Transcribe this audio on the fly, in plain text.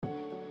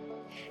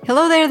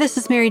Hello there, this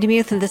is Mary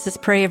DeMuth, and this is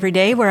Pray Every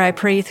Day, where I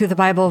pray you through the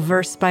Bible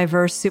verse by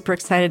verse. Super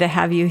excited to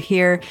have you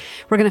here.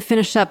 We're going to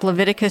finish up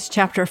Leviticus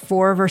chapter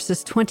 4,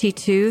 verses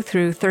 22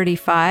 through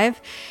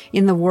 35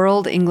 in the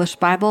World English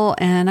Bible.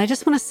 And I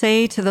just want to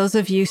say to those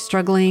of you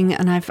struggling,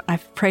 and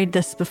I've prayed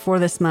this before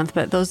this month,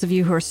 but those of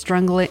you who are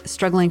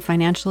struggling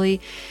financially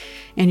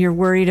and you're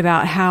worried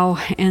about how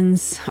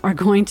ends are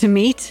going to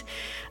meet,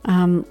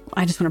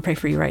 I just want to pray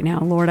for you right now.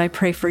 Lord, I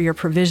pray for your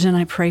provision.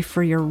 I pray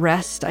for your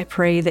rest. I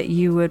pray that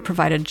you would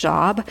provide a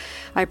job.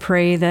 I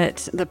pray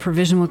that the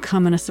provision would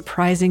come in a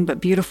surprising but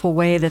beautiful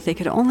way that they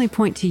could only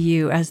point to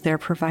you as their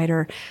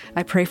provider.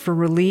 I pray for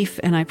relief,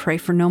 and I pray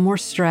for no more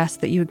stress,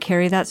 that you would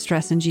carry that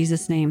stress in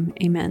Jesus' name.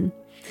 Amen.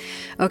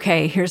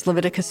 Okay, here's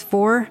Leviticus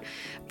 4,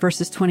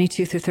 verses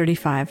 22 through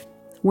 35.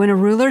 When a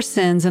ruler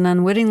sins and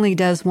unwittingly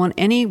does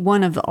any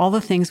one of all the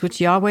things which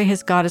Yahweh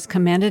his God has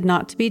commanded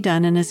not to be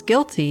done and is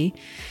guilty,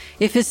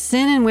 if his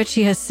sin in which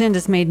he has sinned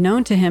is made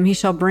known to him, he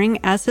shall bring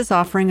as his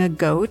offering a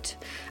goat,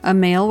 a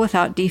male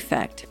without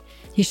defect.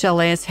 He shall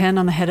lay his hand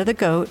on the head of the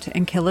goat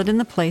and kill it in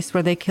the place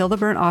where they kill the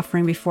burnt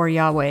offering before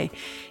Yahweh.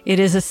 It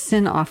is a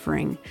sin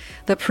offering.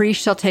 The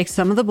priest shall take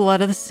some of the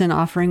blood of the sin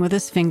offering with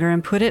his finger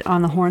and put it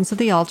on the horns of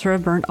the altar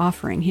of burnt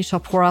offering. He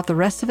shall pour out the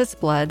rest of its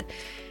blood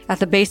at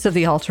the base of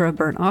the altar of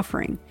burnt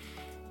offering.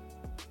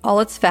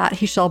 All its fat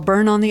he shall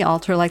burn on the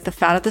altar like the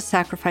fat of the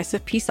sacrifice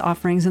of peace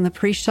offerings, and the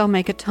priest shall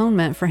make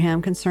atonement for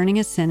him concerning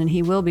his sin, and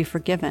he will be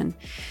forgiven.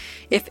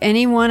 If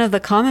any one of the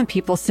common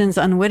people sins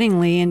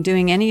unwittingly in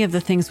doing any of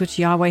the things which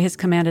Yahweh has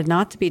commanded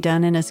not to be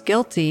done and is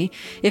guilty,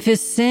 if his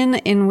sin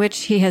in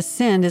which he has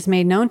sinned is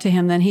made known to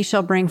him, then he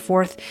shall bring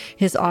forth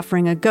his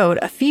offering a goat,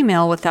 a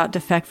female without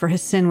defect for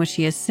his sin which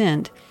he has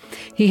sinned.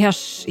 He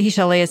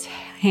shall lay his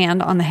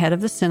hand on the head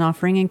of the sin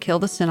offering and kill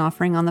the sin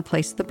offering on the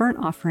place of the burnt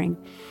offering.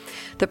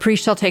 The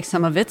priest shall take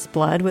some of its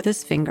blood with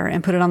his finger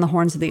and put it on the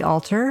horns of the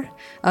altar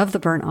of the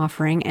burnt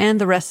offering, and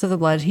the rest of the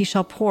blood he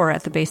shall pour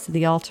at the base of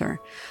the altar.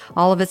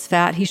 All of its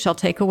fat he shall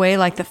take away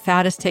like the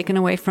fat is taken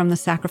away from the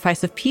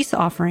sacrifice of peace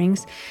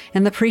offerings,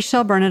 and the priest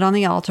shall burn it on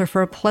the altar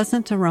for a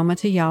pleasant aroma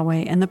to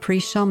Yahweh, and the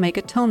priest shall make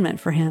atonement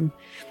for him,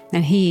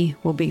 and he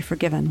will be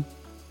forgiven.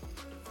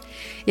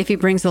 If he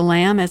brings a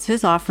lamb as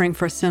his offering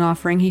for a sin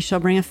offering, he shall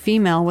bring a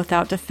female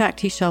without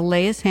defect. He shall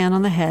lay his hand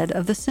on the head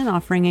of the sin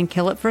offering and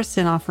kill it for a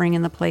sin offering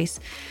in the place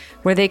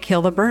where they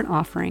kill the burnt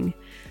offering.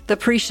 The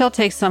priest shall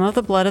take some of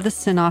the blood of the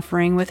sin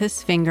offering with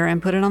his finger and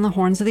put it on the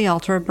horns of the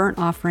altar of burnt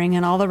offering,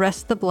 and all the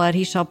rest of the blood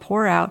he shall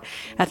pour out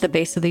at the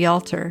base of the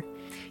altar.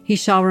 He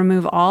shall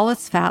remove all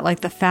its fat like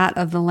the fat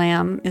of the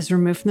lamb is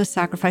removed from the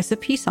sacrifice of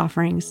peace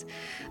offerings.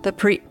 The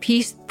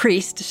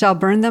priest shall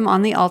burn them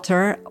on the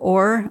altar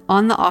or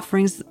on the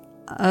offerings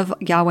of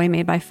Yahweh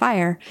made by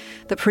fire.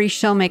 The priest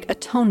shall make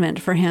atonement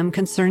for him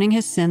concerning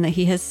his sin that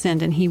he has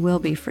sinned, and he will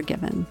be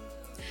forgiven.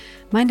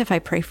 Mind if I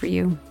pray for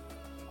you?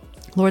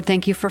 Lord,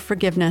 thank you for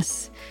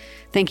forgiveness.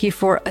 Thank you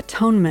for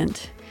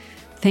atonement.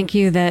 Thank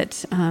you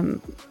that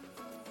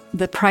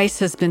the price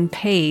has been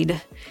paid.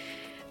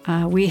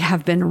 We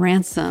have been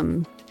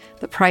ransomed.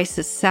 The price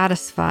is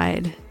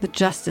satisfied. The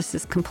justice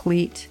is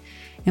complete,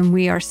 and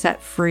we are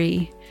set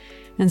free.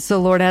 And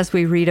so, Lord, as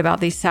we read about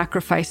these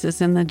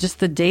sacrifices and just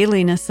the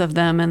dailiness of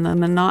them and the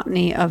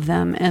monotony of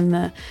them and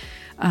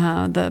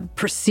the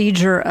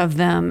procedure of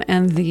them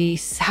and the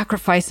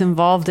sacrifice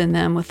involved in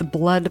them with the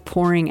blood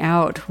pouring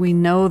out, we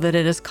know that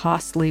it is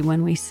costly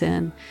when we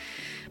sin.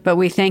 But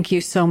we thank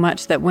you so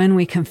much that when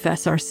we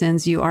confess our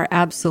sins, you are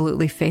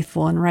absolutely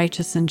faithful and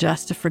righteous and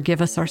just to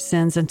forgive us our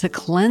sins and to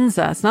cleanse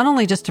us, not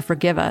only just to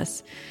forgive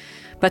us,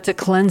 but to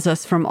cleanse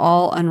us from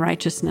all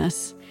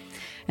unrighteousness.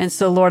 And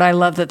so, Lord, I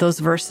love that those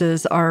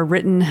verses are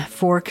written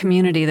for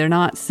community. They're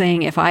not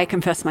saying, if I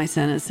confess my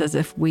sin, it says,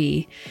 if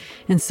we.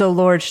 And so,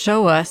 Lord,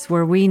 show us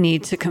where we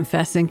need to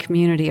confess in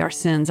community our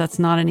sins. That's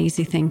not an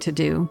easy thing to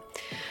do.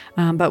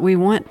 But we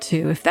want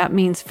to. If that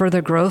means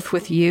further growth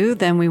with you,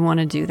 then we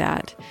want to do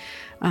that.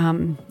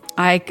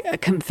 I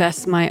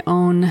confess my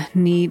own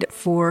need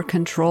for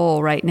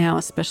control right now,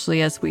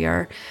 especially as we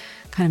are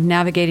kind of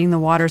navigating the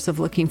waters of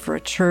looking for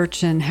a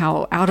church and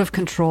how out of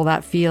control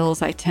that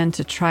feels. I tend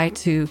to try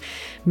to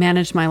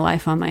manage my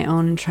life on my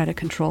own and try to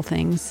control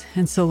things.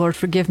 And so, Lord,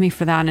 forgive me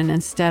for that. And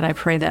instead, I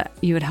pray that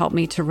you would help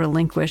me to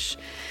relinquish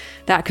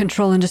that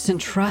control and just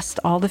entrust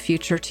all the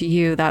future to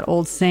you. That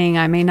old saying,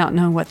 I may not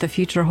know what the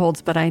future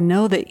holds, but I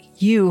know that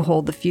you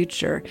hold the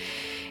future.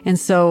 And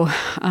so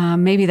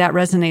maybe that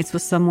resonates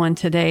with someone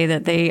today,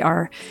 that they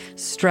are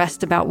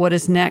stressed about what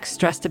is next,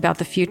 stressed about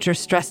the future,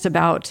 stressed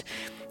about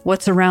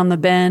what's around the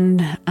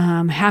bend,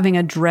 having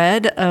a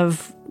dread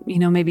of,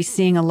 maybe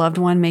seeing a loved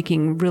one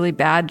making really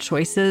bad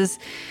choices.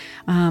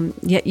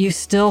 Yet you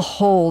still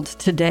hold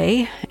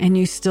today and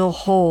you still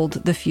hold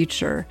the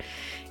future.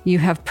 You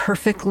have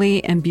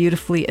perfectly and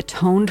beautifully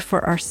atoned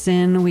for our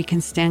sin. We can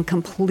stand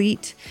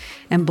complete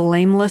and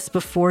blameless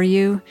before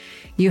you.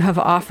 You have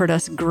offered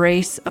us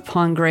grace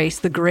upon grace,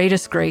 the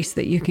greatest grace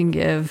that you can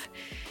give.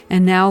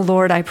 And now,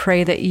 Lord, I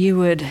pray that you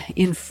would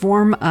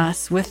inform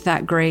us with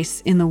that grace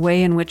in the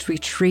way in which we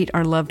treat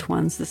our loved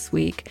ones this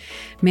week.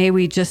 May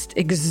we just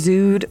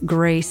exude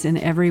grace in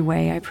every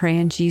way. I pray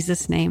in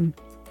Jesus' name.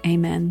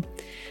 Amen.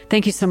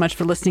 Thank you so much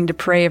for listening to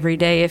Pray Every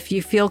Day. If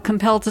you feel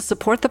compelled to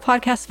support the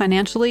podcast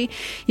financially,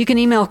 you can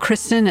email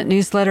Kristen at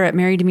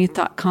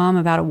newsletter@marriedtomuth.com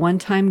about a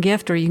one-time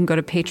gift, or you can go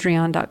to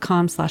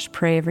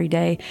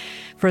patreon.com/prayeveryday.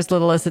 For as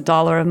little as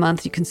 $1 a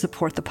month, you can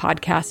support the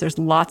podcast. There's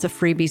lots of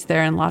freebies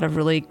there and a lot of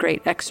really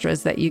great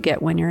extras that you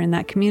get when you're in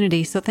that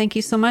community. So thank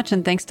you so much.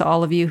 And thanks to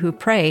all of you who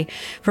pray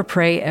for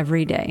Pray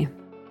Every Day.